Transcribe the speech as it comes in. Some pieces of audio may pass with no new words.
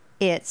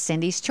It's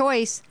Cindy's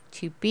choice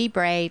to be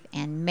brave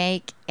and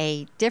make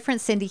a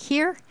difference. Cindy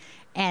here.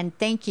 And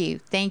thank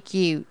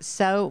you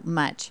so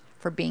much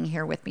for being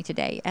here with me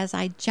today as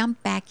I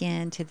jump back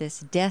into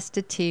this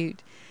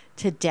Destitute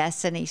to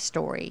Destiny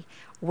story,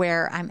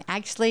 where I'm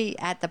actually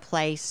at the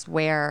place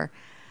where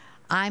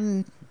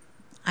I'm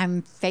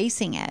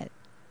facing it.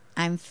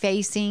 I'm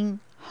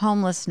facing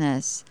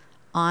homelessness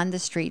on the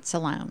streets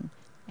alone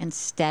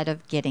instead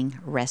of getting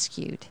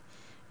rescued.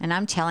 And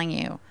I'm telling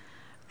you,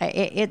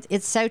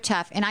 it's so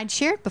tough. And I'd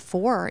shared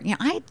before,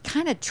 I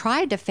kind of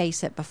tried to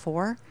face it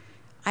before.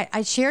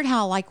 I shared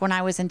how, like, when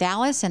I was in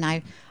Dallas and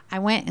I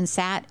went and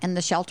sat in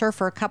the shelter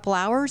for a couple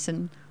hours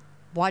and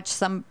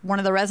watched one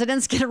of the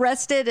residents get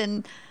arrested.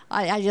 And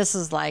I just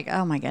was like,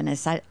 oh my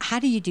goodness, how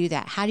do you do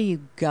that? How do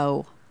you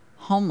go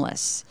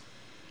homeless?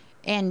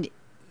 And,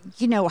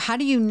 how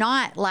do you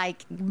not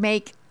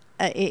make,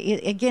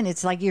 again,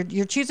 it's like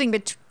you're choosing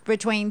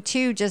between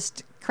two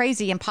just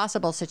crazy,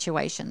 impossible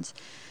situations.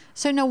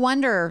 So no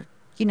wonder,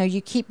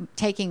 you keep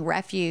taking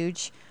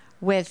refuge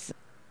with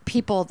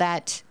people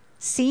that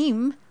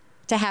seem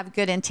to have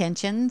good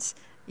intentions.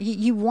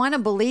 You want to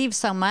believe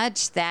so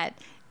much that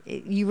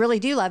you really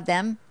do love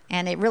them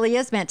and it really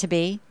is meant to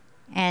be.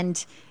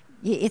 And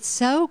it's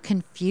so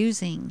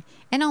confusing.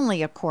 And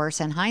only, of course,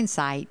 in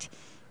hindsight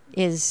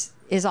is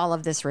all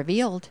of this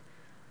revealed.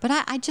 But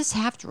I just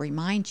have to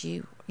remind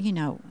you,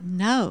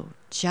 no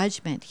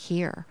judgment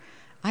here.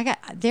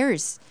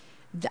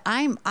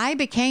 I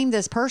became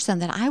this person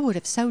that I would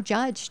have so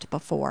judged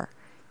before.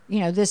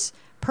 This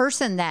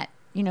person that,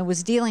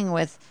 was dealing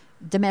with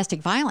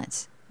domestic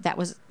violence. That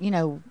was,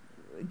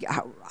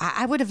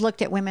 I would have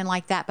looked at women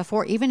like that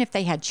before, even if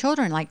they had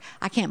children. Like,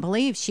 I can't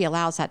believe she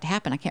allows that to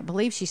happen. I can't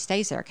believe she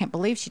stays there. I can't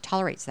believe she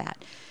tolerates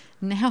that.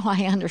 Now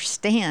I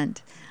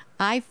understand.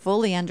 I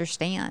fully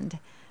understand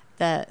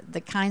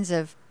the kinds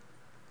of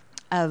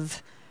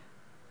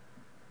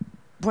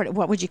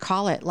what would you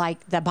call it?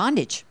 Like the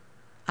bondage.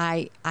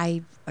 I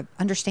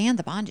understand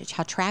the bondage,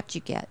 how trapped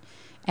you get,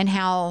 and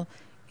how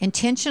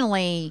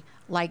intentionally,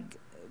 like,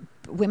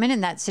 women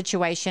in that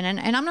situation,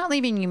 and I'm not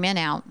leaving you men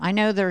out. I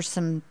know there's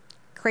some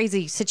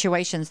crazy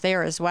situations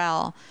there as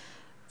well,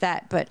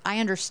 but I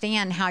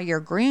understand how you're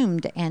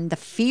groomed and the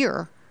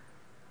fear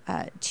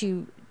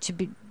to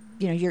be,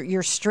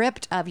 you're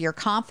stripped of your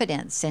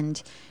confidence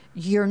and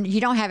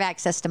you don't have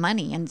access to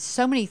money, and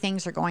so many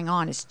things are going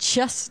on. It's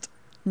just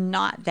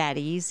not that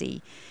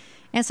easy.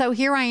 And so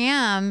here I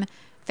am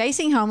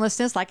facing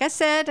homelessness. Like I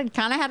said, I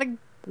kind of had a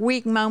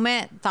weak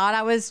moment, thought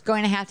I was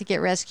going to have to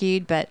get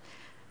rescued, but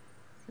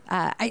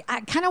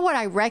I kind of what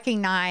I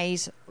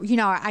recognize,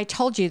 I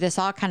told you this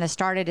all kind of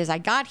started as I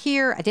got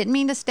here. I didn't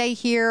mean to stay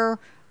here.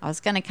 I was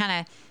going to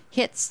kind of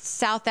hit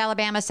South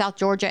Alabama, South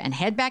Georgia, and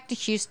head back to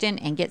Houston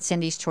and get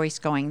Cindy's Choice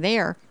going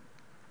there.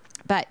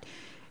 But,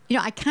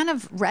 I kind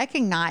of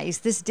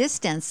recognized this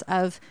distance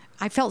of,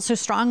 I felt so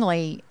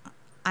strongly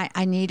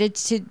I needed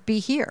to be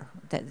here,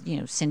 that,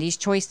 Cindy's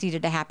Choice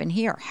needed to happen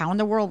here. How in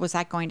the world was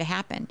that going to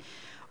happen?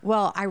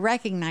 Well, I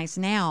recognize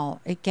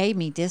now it gave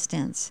me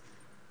distance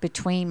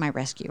between my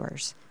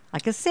rescuers.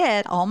 Like I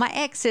said, all my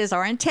exes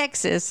are in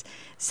Texas.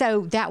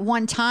 So that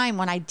one time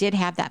when I did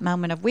have that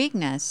moment of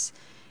weakness,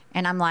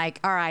 and I'm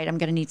like, all right, I'm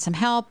going to need some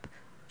help.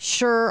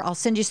 Sure, I'll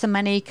send you some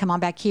money. Come on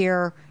back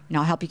here.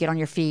 I'll help you get on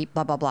your feet,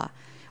 blah, blah, blah.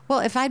 Well,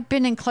 if I'd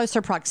been in closer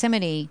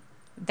proximity,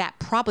 that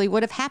probably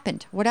would have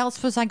happened. What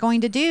else was I going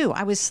to do?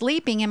 I was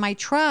sleeping in my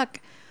truck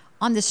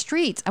on the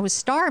streets. I was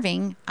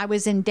starving. I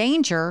was in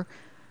danger.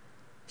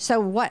 So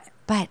what?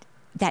 But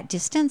that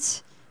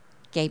distance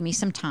gave me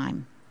some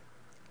time.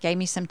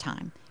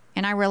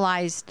 And I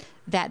realized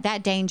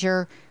that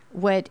danger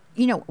would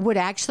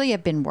actually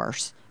have been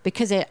worse,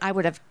 because I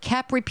would have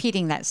kept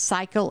repeating that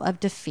cycle of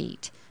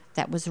defeat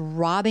that was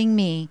robbing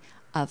me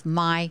of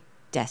my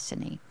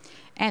destiny.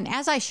 And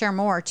as I share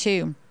more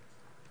too,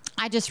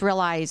 I just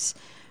realize,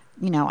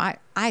 I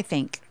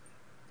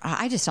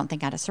just don't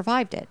think I'd have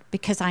survived it,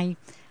 because I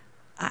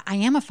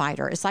am a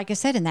fighter. It's like I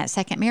said, in that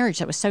second marriage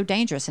that was so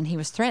dangerous and he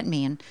was threatening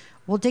me, and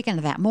we'll dig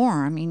into that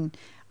more. I mean,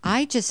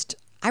 I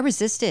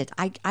resisted.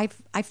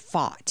 I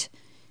fought,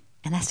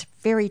 and that's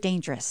very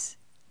dangerous.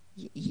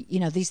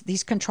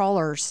 These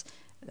controllers,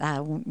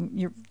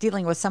 you're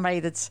dealing with somebody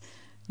that's,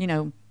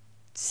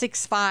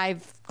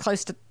 6'5",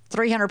 close to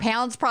 300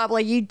 pounds,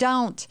 probably. You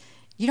don't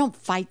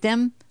fight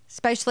them,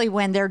 especially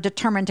when they're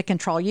determined to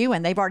control you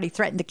and they've already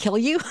threatened to kill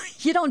you.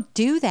 You don't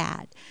do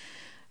that.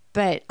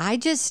 But I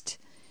just,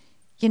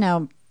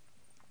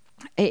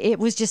 it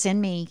was just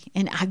in me.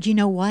 And you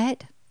know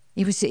what?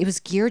 It was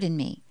geared in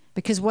me.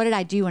 Because what did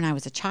I do when I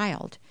was a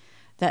child?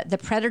 The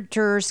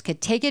predators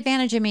could take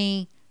advantage of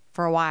me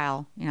for a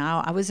while.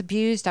 I was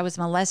abused, I was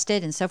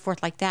molested, and so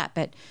forth like that.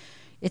 But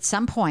at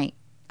some point,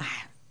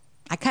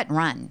 I cut and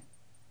run.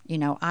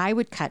 I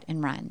would cut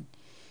and run.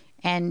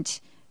 And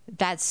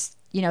that's,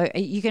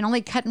 you can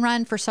only cut and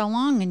run for so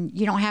long, and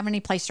you don't have any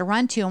place to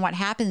run to. And what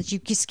happens, you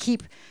just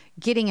keep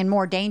getting in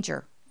more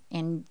danger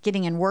and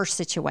getting in worse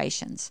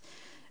situations.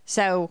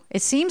 So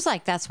it seems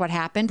like that's what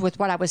happened with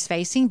what I was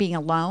facing, being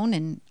alone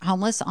and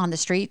homeless on the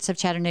streets of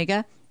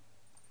Chattanooga.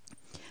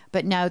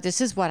 But no,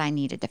 this is what I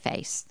needed to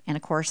face. And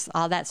of course,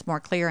 all that's more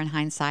clear in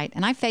hindsight.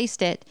 And I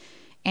faced it,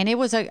 and it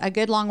was a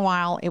good long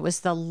while. It was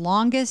the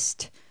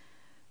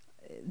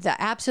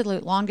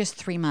absolute longest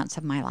 3 months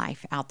of my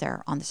life out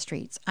there on the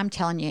streets. I'm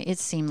telling you, it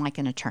seemed like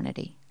an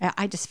eternity.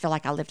 I just feel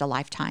like I lived a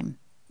lifetime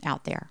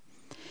out there.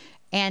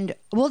 And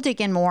we'll dig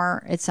in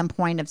more at some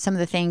point of some of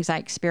the things I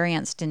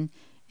experienced and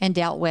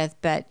dealt with,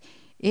 but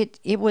it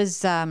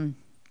was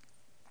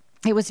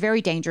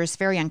very dangerous,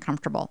 very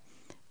uncomfortable.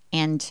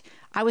 And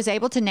I was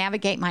able to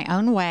navigate my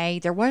own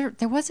way. There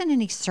wasn't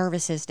any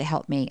services to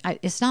help me.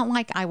 It's not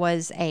like I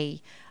was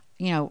a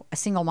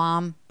single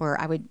mom where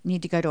I would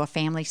need to go to a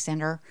family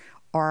center,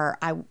 or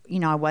I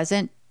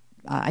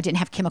didn't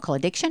have chemical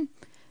addiction.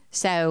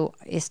 So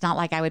it's not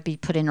like I would be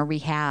put in a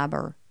rehab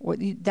or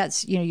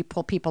that's, you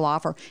pull people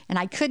off, and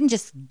I couldn't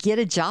just get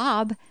a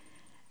job.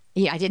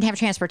 I didn't have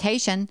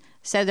transportation.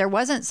 So there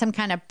wasn't some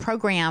kind of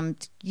program,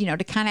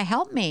 to kind of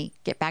help me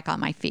get back on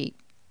my feet.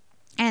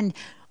 And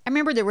I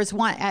remember there was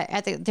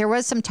there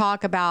was some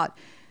talk about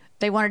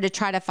they wanted to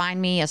try to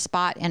find me a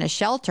spot in a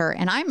shelter.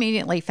 And I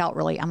immediately felt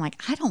I'm like,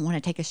 I don't want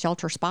to take a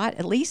shelter spot.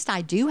 At least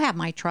I do have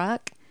my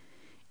truck.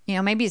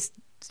 Maybe it's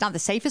not the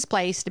safest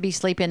place to be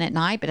sleeping at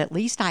night, but at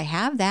least I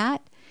have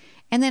that.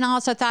 And then I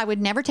also thought I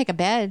would never take a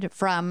bed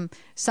from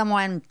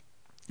someone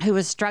who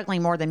was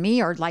struggling more than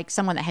me, or like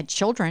someone that had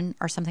children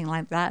or something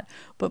like that.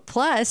 But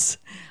plus,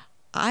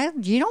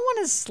 you don't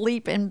want to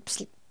sleep in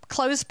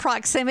close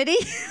proximity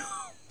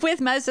with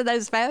most of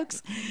those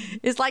folks.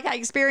 It's like I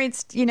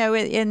experienced,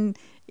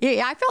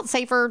 I felt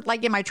safer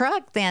like in my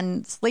truck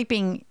than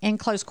sleeping in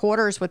close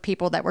quarters with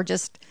people that were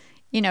just,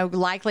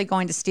 likely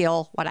going to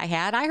steal what I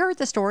had. I heard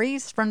the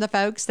stories from the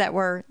folks that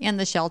were in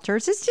the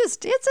shelters. It's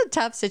a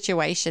tough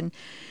situation.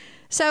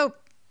 So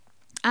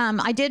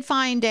I did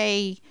find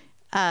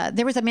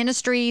there was a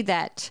ministry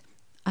that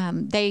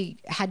they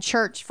had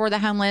church for the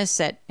homeless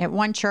at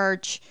one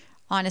church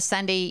on a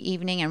Sunday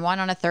evening and one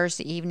on a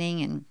Thursday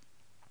evening. And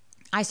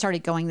I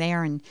started going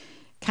there and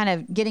kind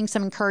of getting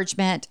some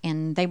encouragement.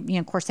 And they,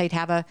 of course, they'd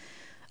have a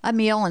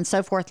meal and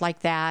so forth like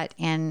that.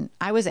 And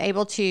I was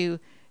able to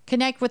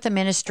connect with the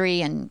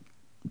ministry, and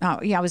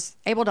I was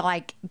able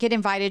to get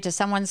invited to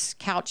someone's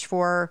couch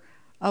for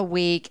a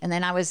week. And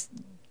then I was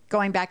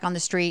going back on the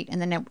street,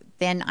 and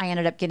then I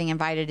ended up getting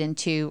invited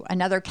into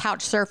another couch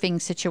surfing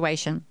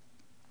situation,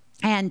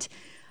 and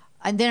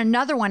then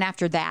another one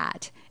after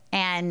that.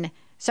 And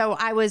so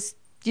I was,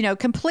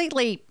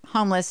 completely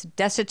homeless,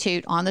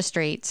 destitute on the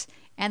streets.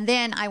 And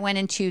then I went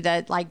into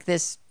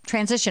this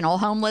transitional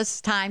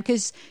homeless time,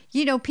 because,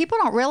 people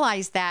don't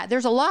realize that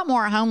there's a lot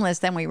more homeless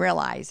than we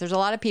realize. There's a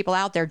lot of people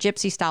out there,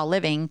 gypsy style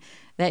living,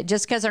 that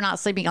just because they're not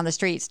sleeping on the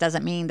streets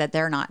doesn't mean that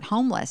they're not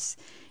homeless.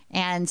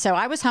 And so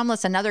I was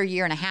homeless another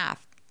year and a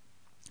half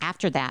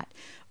after that.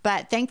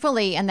 But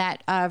thankfully, and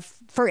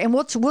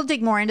we'll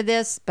dig more into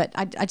this, but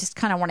I just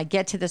kind of want to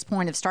get to this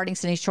point of starting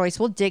Cindy's Choice.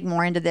 We'll dig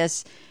more into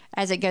this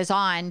as it goes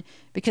on,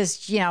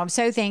 because, I'm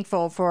so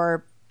thankful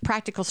for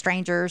practical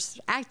strangers,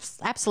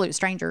 absolute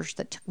strangers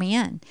that took me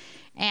in.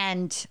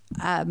 And,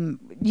 and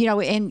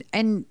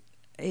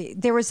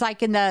there was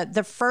in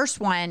the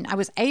first one, I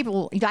was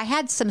able, I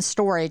had some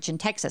storage in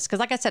Texas. Cause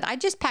like I said, I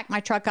just packed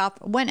my truck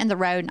up, went in the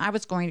road, and I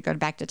was going to go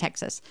back to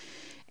Texas.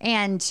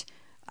 And,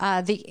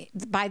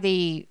 by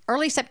the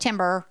early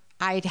September,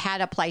 I'd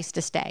had a place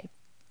to stay.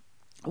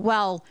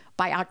 Well,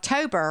 by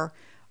October,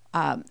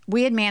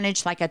 we had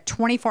managed a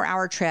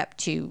 24-hour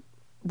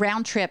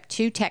round trip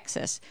to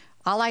Texas.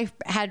 All I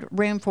had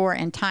room for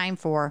and time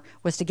for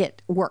was to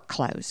get work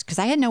clothes, because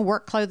I had no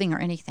work clothing or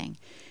anything.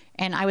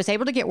 And I was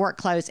able to get work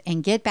clothes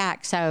and get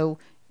back. So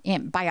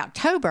by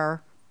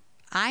October,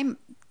 I'm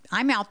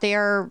out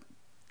there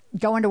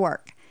going to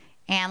work.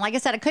 And like I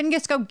said, I couldn't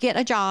just go get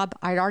a job.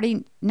 I'd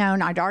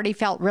already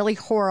felt really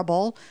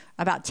horrible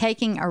about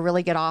taking a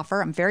really good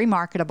offer. I'm very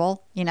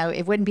marketable.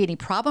 It wouldn't be any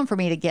problem for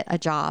me to get a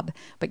job,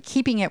 but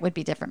keeping it would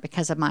be different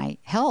because of my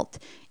health.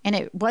 And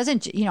it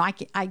wasn't,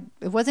 it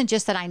wasn't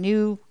just that I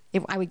knew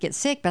I would get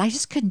sick, but I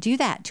just couldn't do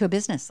that to a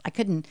business. I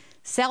couldn't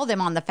sell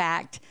them on the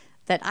fact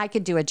that I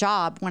could do a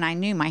job when I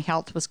knew my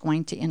health was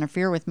going to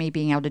interfere with me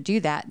being able to do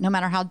that. No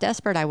matter how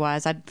desperate I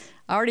was, I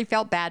already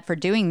felt bad for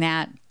doing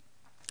that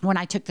when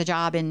I took the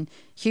job in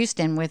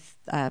Houston with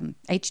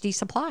HD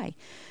Supply.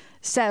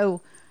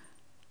 So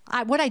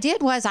what I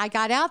did was I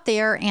got out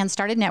there and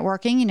started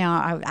networking.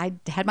 I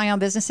had my own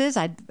businesses.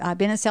 I've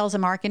been in sales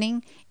and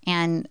marketing,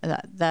 and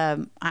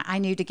I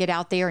knew to get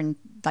out there and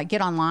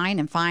get online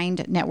and find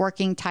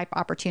networking type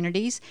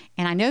opportunities.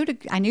 And I knew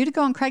to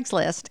go on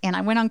Craigslist, and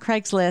I went on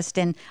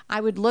Craigslist, and I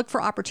would look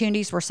for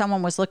opportunities where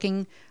someone was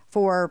looking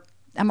for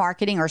a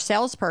marketing or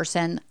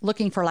salesperson,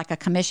 looking for a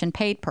commission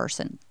paid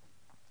person.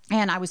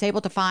 And I was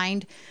able to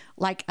find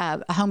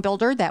a home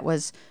builder that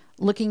was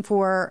looking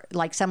for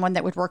like someone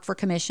that would work for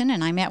commission,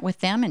 and I met with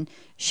them and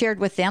shared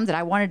with them that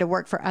I wanted to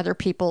work for other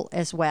people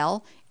as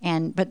well.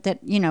 But that,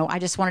 I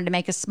just wanted to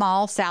make a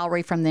small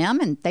salary from them,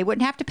 and they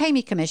wouldn't have to pay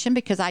me commission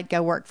because I'd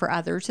go work for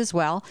others as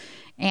well.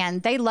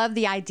 And they loved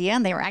the idea,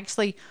 and they were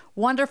actually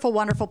wonderful,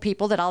 wonderful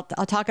people that I'll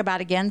talk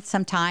about again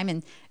sometime.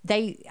 And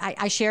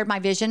I shared my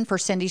vision for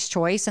Cindy's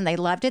Choice, and they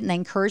loved it, and they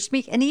encouraged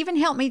me and even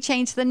helped me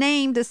change the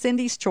name to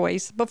Cindy's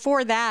Choice.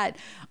 Before that,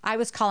 I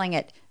was calling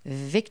it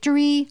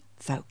Victory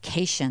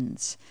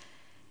Vocations.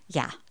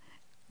 Yeah.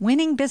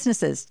 Winning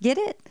businesses. Get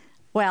it?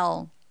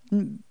 Well,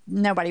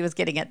 nobody was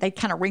getting it. They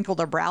kind of wrinkled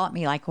their brow at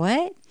me like,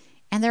 what?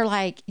 And they're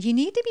like, you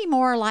need to be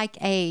more like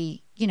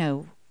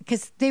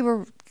because they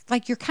were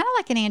like, you're kind of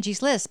like an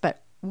Angie's List,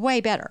 but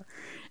way better.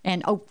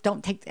 And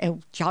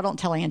y'all don't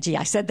tell Angie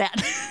I said that.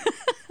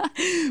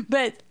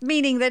 But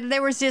meaning that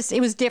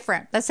it was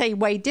different. Let's say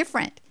way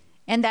different.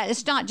 And that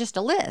it's not just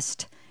a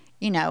list.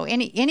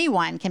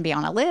 Anyone can be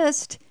on a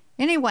list.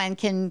 Anyone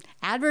can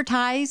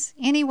advertise.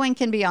 Anyone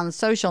can be on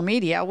social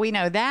media. We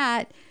know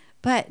that.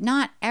 But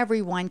not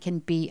everyone can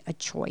be a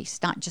choice.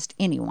 Not just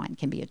anyone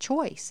can be a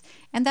choice.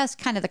 And that's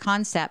kind of the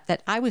concept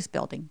that I was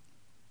building.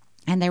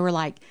 And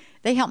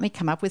they helped me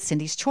come up with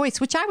Cindy's Choice,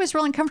 which I was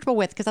really uncomfortable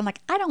with because I'm like,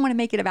 I don't want to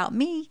make it about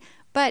me.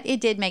 But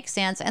it did make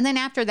sense. And then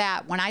after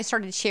that, when I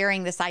started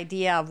sharing this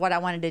idea of what I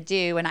wanted to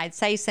do, and I'd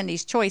say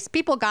Cindy's Choice,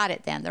 people got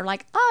it then. They're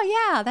like,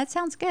 oh, yeah, that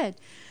sounds good.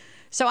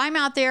 So I'm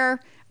out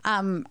there.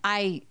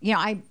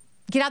 I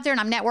get out there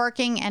and I'm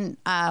networking. And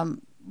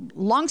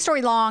long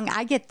story long,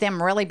 I get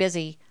them really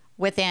busy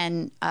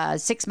within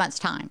 6 months'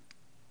 time.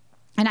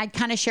 And I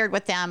kind of shared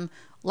with them,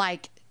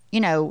 like,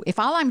 if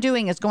all I'm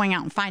doing is going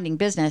out and finding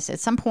business, at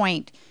some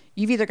point,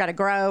 you've either got to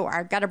grow or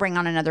I've got to bring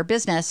on another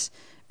business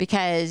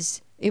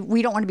because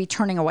we don't want to be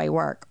turning away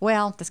work.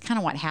 Well, that's kind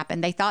of what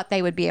happened. They thought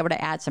they would be able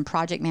to add some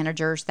project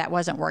managers. That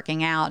wasn't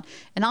working out.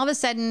 And all of a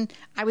sudden,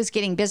 I was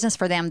getting business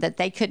for them that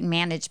they couldn't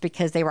manage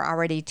because they were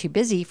already too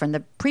busy from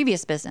the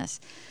previous business.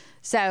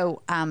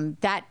 So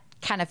that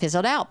kind of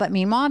fizzled out. But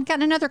meanwhile, I'd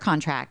gotten another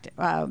contract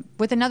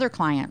with another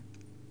client.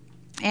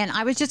 And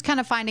I was just kind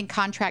of finding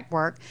contract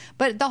work.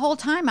 But the whole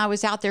time I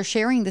was out there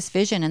sharing this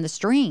vision and this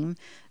dream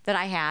that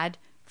I had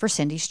for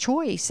Cindy's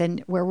Choice,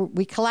 and where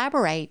we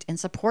collaborate and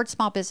support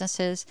small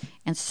businesses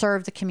and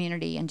serve the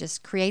community and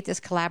just create this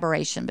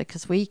collaboration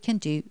because we can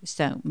do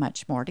so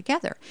much more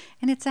together.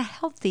 And it's a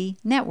healthy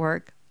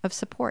network of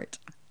support.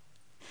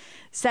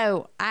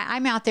 So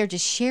I'm out there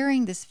just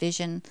sharing this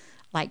vision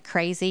like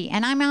crazy.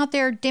 And I'm out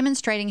there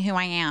demonstrating who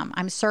I am.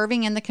 I'm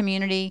serving in the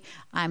community.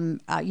 I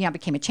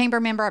became a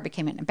chamber member. I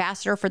became an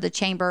ambassador for the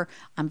chamber.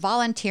 I'm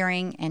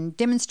volunteering and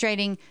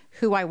demonstrating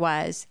who I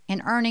was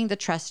and earning the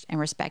trust and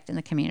respect in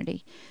the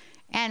community.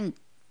 And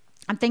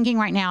I'm thinking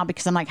right now,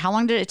 because I'm like, how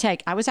long did it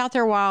take? I was out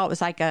there a while. It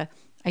was like a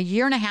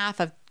year and a half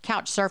of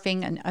couch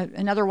surfing. And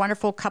another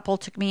wonderful couple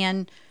took me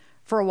in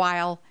for a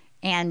while.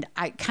 And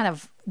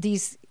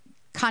these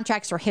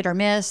contracts were hit or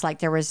miss. Like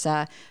there was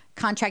a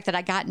contract that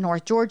I got in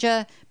North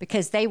Georgia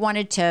because they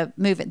wanted to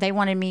move it. They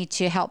wanted me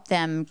to help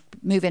them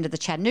move into the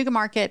Chattanooga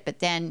market, but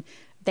then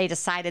they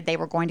decided they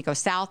were going to go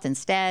south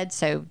instead.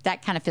 So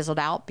that kind of fizzled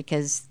out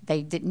because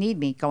they didn't need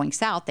me going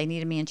south. They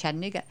needed me in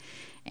Chattanooga.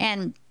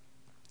 And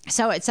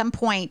so at some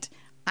point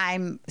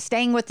I'm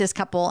staying with this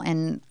couple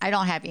and I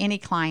don't have any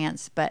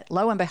clients, but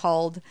lo and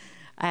behold,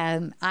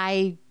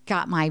 I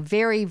got my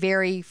very,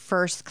 very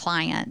first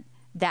client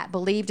that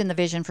believed in the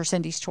vision for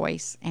Cindy's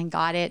Choice and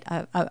got it,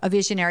 a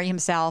visionary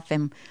himself,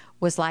 and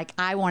was like,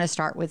 I want to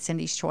start with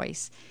Cindy's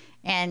Choice.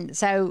 And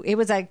so it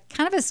was a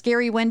kind of a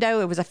scary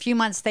window. It was a few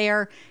months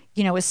there.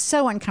 It was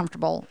so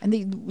uncomfortable.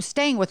 And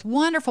staying with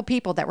wonderful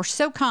people that were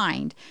so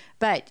kind.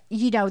 But,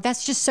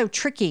 that's just so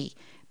tricky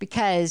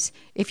because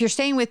if you're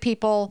staying with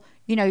people,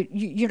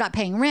 you're not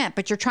paying rent,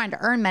 but you're trying to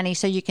earn money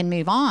so you can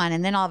move on.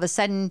 And then all of a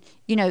sudden,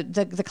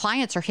 the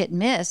clients are hit and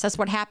miss. That's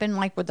what happened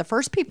like with the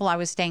first people I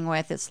was staying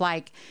with. It's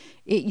like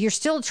you're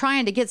still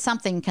trying to get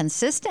something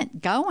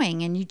consistent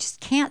going and you just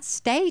can't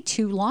stay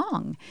too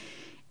long.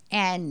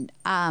 And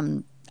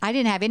I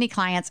didn't have any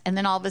clients. And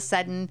then all of a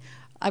sudden,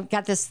 I've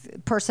got this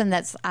person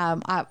that's,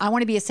 I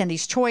want to be a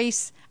Cindy's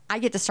Choice. I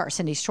get to start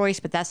Cindy's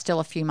Choice, but that's still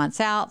a few months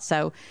out.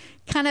 So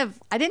I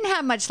didn't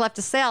have much left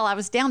to sell. I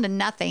was down to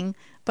nothing.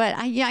 But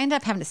I ended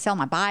up having to sell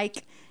my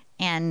bike,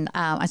 and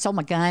I sold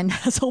my gun.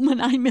 I sold my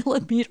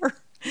 9mm,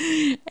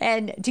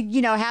 and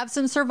to have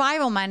some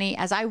survival money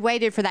as I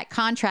waited for that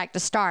contract to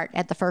start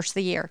at the first of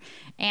the year.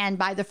 And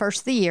by the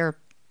first of the year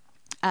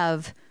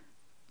of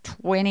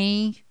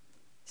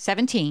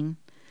 2017,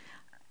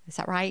 is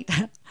that right?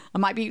 I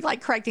might be like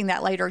correcting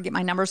that later, get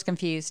my numbers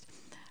confused.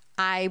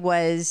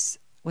 Was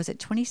it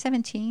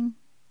 2017?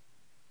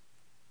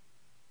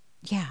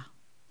 Yeah,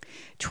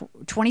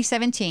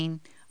 2017.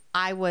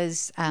 I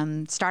was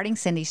starting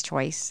Cindy's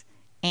Choice,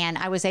 and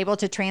I was able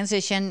to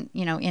transition,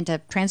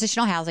 into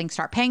transitional housing,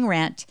 start paying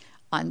rent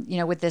on,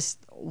 with this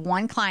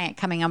one client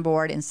coming on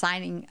board and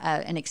signing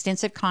an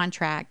extensive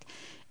contract.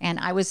 And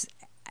I was,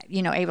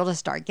 able to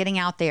start getting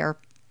out there.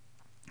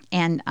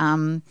 And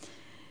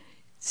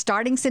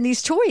starting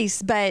Cindy's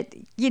Choice, but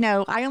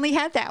I only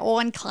had that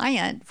one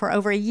client for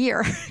over a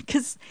year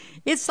because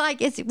it's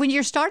when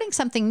you're starting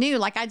something new.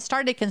 Like I'd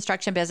started a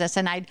construction business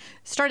and I'd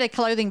started a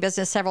clothing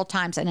business several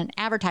times and an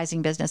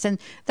advertising business, and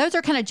those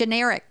are kind of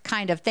generic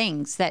kind of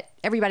things that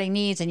everybody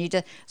needs,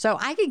 and so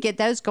I could get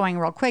those going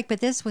real quick.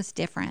 But this was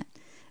different.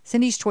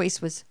 Cindy's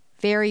Choice was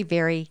very,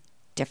 very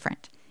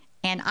different,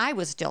 and I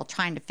was still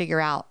trying to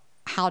figure out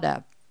how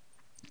to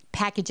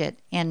package it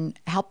and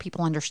help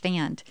people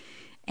understand.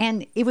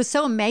 And it was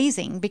so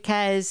amazing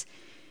because,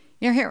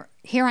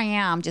 here I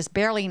am, just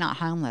barely not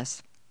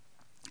homeless.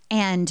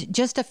 And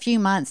just a few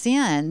months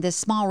in, this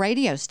small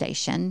radio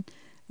station,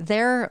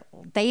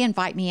 they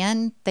invite me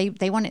in.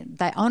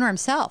 The owner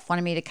himself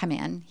wanted me to come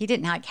in. He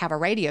didn't have a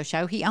radio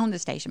show. He owned the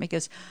station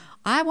because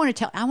I want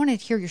to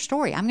hear your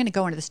story. I'm going to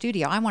go into the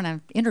studio. I want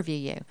to interview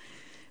you.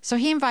 So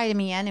he invited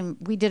me in, and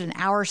we did an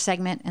hour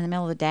segment in the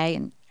middle of the day,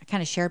 and I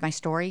kind of shared my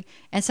story.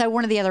 And so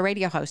one of the other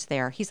radio hosts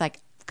there, he's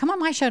like, come on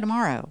my show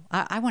tomorrow.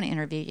 I want to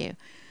interview you.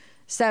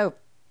 So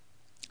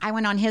I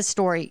went on his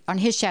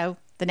show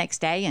the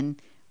next day,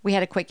 and we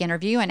had a quick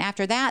interview. And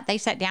after that, they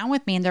sat down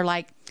with me and they're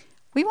like,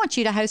 we want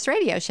you to host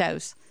radio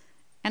shows.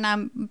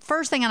 And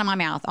first thing out of my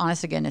mouth,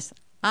 honest to goodness,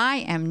 I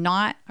am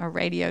not a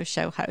radio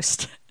show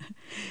host.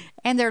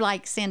 And they're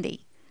like,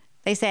 Cindy,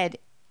 they said,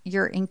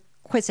 you're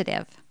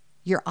inquisitive,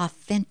 you're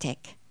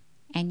authentic,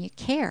 and you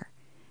care.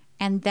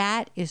 And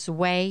that is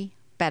way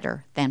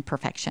better than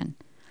perfection.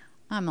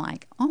 I'm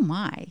like, oh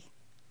my,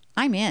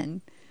 I'm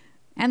in.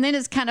 And then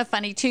it's kind of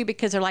funny too,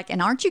 because they're like,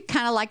 and aren't you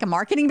kind of like a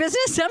marketing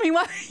business? I mean,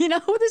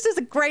 this is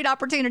a great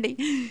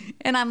opportunity.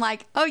 And I'm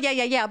like, oh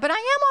yeah. But I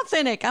am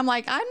authentic. I'm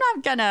like, I'm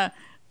not gonna,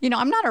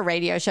 I'm not a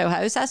radio show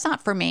host. That's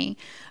not for me.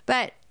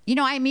 But,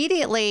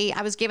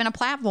 I was given a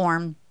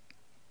platform.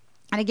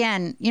 And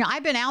again,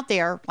 I've been out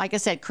there, like I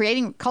said,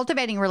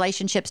 cultivating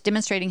relationships,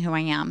 demonstrating who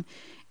I am.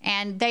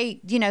 And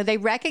they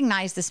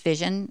recognized this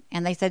vision,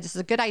 and they said, this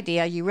is a good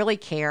idea. You really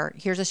care.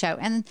 Here's a show.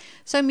 And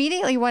so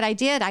immediately what I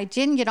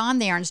didn't get on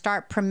there and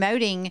start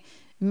promoting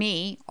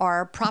me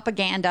or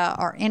propaganda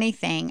or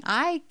anything.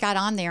 I got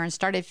on there and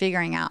started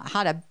figuring out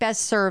how to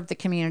best serve the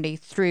community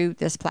through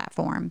this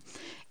platform.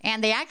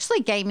 And they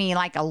actually gave me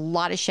like a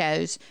lot of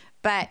shows.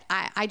 But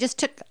I just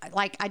took,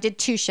 I did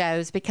 2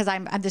 shows because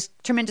I'm this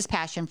tremendous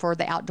passion for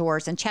the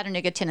outdoors, and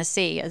Chattanooga,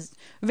 Tennessee is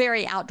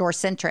very outdoor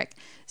centric.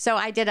 So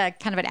I did a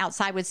kind of an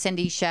Outside with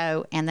Cindy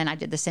show, and then I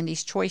did the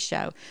Cindy's Choice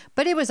show.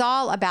 But it was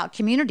all about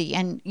community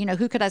and,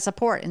 who could I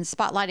support, and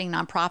spotlighting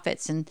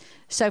nonprofits and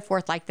so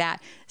forth like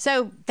that.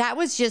 So that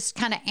was just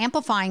kind of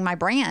amplifying my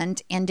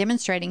brand and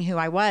demonstrating who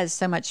I was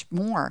so much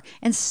more.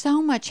 And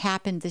so much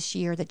happened this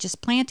year that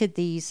just planted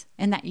these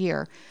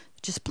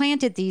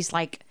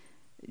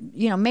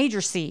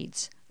major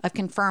seeds of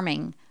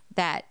confirming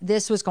that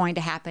this was going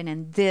to happen,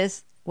 and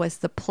this was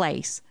the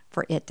place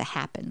for it to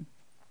happen.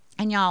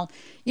 And y'all,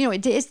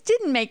 it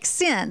didn't make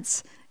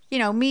sense,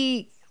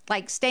 me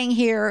like staying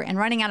here and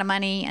running out of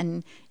money,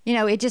 and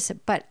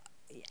but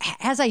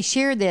as I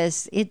share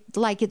this, it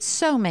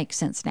so makes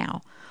sense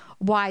now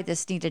why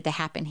this needed to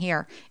happen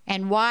here,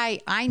 and why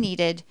I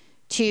needed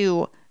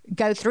to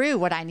go through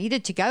what I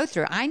needed to go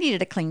through. I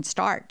needed a clean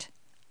start.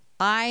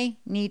 I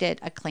needed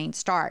a clean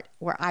start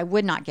where I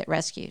would not get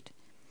rescued.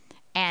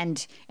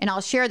 And I'll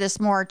share this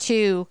more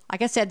too.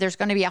 Like I said, there's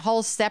going to be a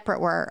whole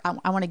separate where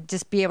I want to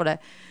just be able to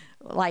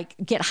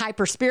get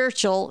hyper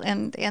spiritual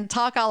and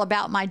talk all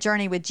about my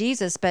journey with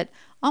Jesus. But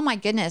oh my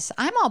goodness,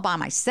 I'm all by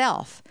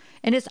myself.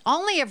 And it's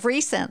only of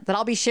recent that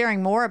I'll be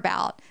sharing more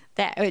about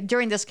that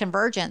during this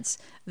convergence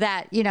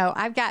that,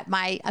 I've got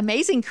my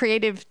amazing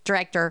creative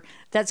director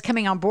that's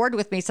coming on board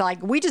with me. So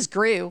we just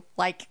grew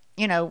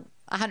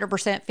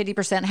 100%,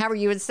 50%, however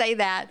you would say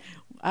that.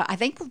 I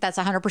think that's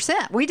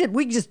 100%.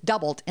 We just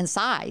doubled in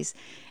size.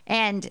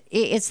 And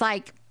it's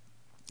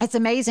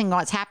amazing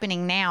what's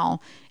happening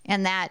now.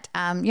 And that,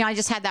 I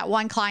just had that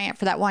one client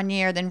for that 1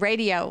 year, then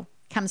radio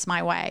comes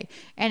my way.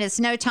 And it's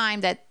no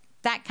time that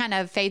kind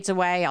of fades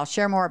away. I'll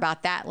share more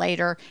about that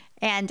later.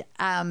 And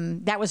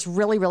that was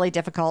really, really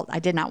difficult. I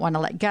did not want to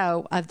let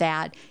go of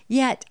that.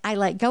 Yet I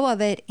let go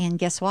of it. And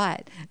guess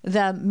what?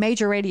 The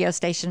major radio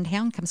station in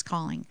town comes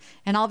calling.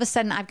 And all of a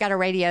sudden, I've got a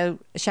radio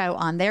show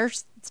on their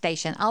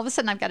station. All of a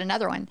sudden, I've got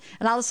another one.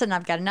 And all of a sudden,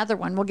 I've got another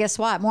one. Well, guess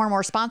what? More and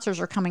more sponsors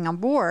are coming on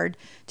board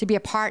to be a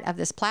part of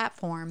this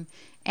platform.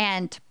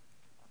 And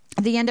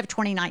at the end of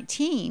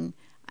 2019,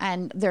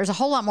 and there's a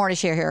whole lot more to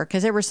share here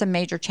because there were some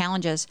major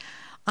challenges.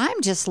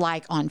 I'm just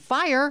on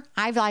fire.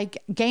 I'm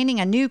gaining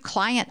a new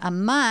client a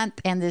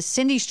month, and this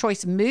Cindy's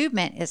Choice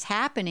movement is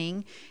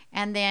happening.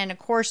 And then, of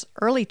course,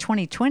 early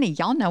 2020,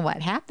 y'all know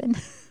what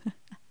happened.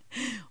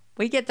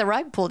 We get the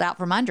rug pulled out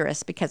from under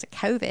us because of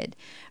COVID.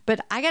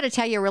 But I got to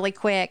tell you really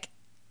quick,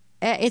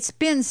 it's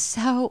been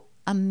so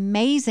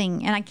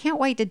amazing, and I can't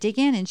wait to dig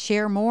in and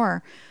share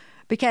more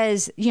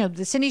because,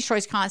 the Cindy's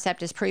Choice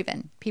concept is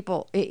proven.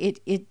 People,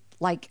 it's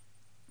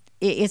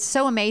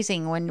so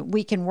amazing when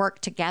we can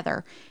work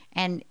together,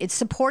 and it's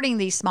supporting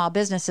these small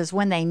businesses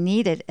when they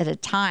need it at a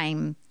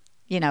time,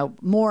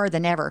 more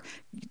than ever.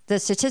 The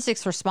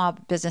statistics for small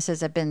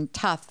businesses have been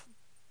tough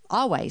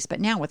always, but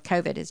now with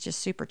COVID, it's just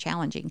super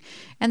challenging.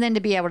 And then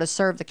to be able to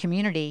serve the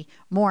community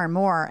more and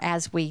more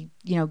as we,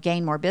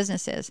 gain more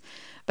businesses.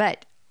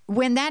 But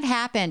when that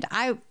happened,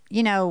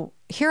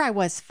 here I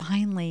was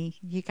finally,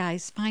 you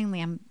guys,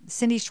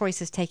 Cindy's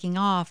Choice is taking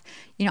off.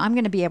 I'm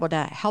going to be able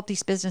to help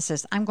these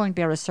businesses. I'm going to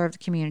be able to serve the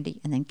community,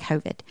 and then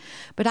COVID.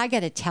 But I got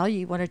to tell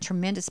you what a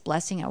tremendous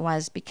blessing it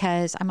was,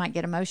 because I might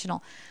get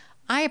emotional.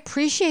 I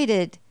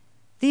appreciated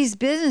these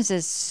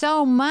businesses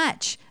so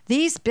much.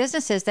 These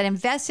businesses that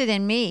invested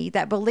in me,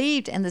 that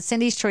believed in the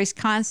Cindy's Choice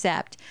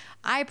concept,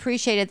 I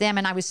appreciated them.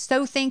 And I was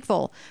so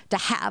thankful to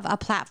have a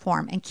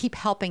platform and keep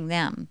helping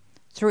them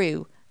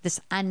through this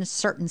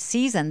uncertain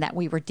season that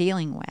we were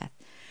dealing with.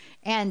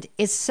 And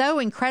it's so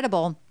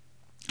incredible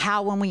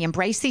how when we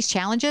embrace these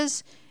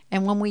challenges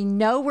and when we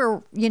know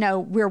we're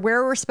where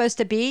we're supposed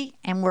to be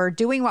and we're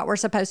doing what we're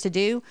supposed to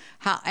do,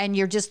 and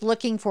you're just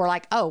looking for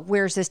like, oh,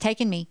 where's this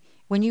taking me?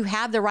 When you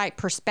have the right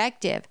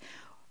perspective,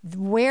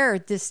 where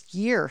this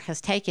year has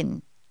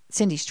taken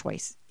Cindy's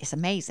Choice is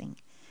amazing.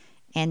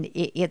 And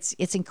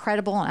it's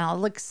incredible. And I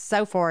look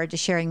so forward to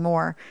sharing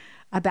more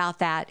about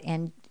that.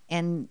 And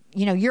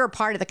you're a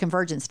part of the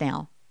convergence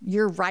now.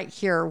 You're right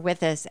here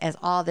with us as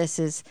all this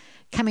is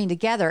coming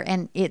together.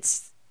 And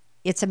it's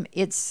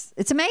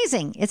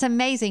amazing. It's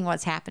amazing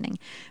what's happening.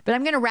 But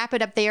I'm going to wrap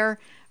it up there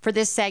for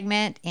this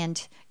segment,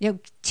 and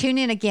tune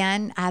in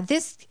again.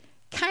 This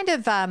kind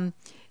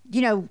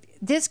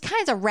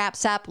of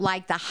wraps up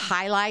like the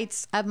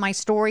highlights of my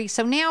story.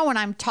 So now when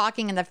I'm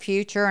talking in the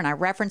future and I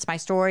reference my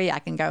story, I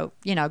can go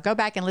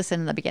back and listen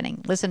in the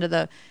beginning, listen to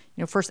the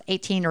first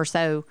 18 or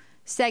so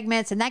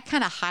segments, and that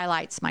kind of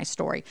highlights my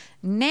story.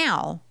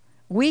 Now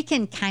we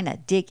can kind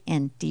of dig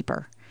in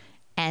deeper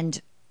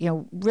and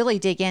really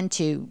dig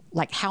into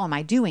like, how am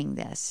I doing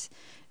this?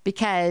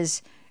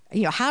 Because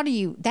how do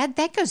you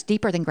that goes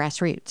deeper than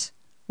grassroots.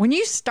 When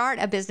you start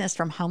a business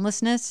from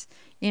homelessness,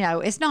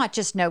 it's not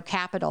just no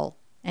capital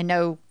and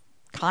no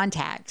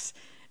contacts.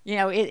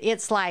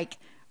 It's like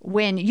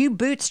when you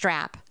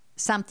bootstrap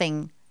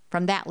something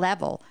from that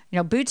level.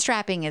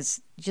 Bootstrapping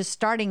is just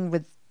starting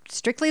with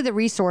strictly the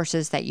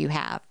resources that you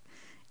have.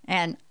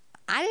 And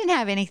I didn't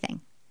have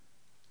anything.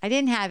 I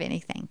didn't have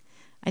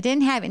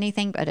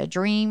anything but a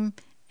dream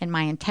and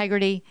my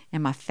integrity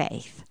and my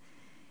faith.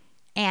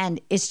 And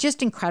it's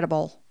just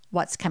incredible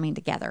what's coming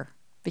together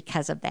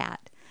because of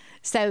that.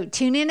 So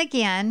tune in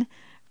again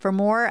for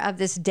more of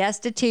this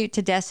Destitute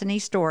to Destiny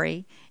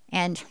story.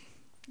 And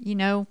you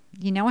know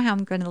how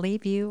I'm going to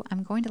leave you.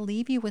 I'm going to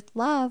leave you with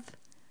love.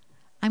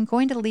 I'm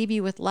going to leave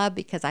you with love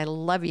because I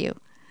love you.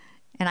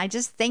 And I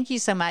just thank you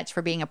so much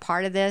for being a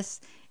part of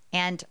this.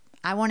 And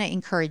I want to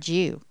encourage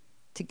you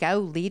to go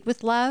lead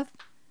with love.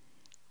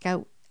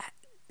 Go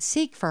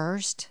seek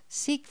first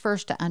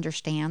to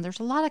understand. There's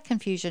a lot of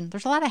confusion.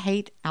 There's a lot of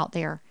hate out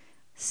there.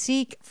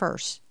 Seek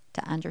first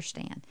to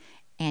understand.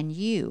 And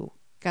you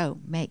go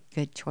make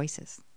good choices.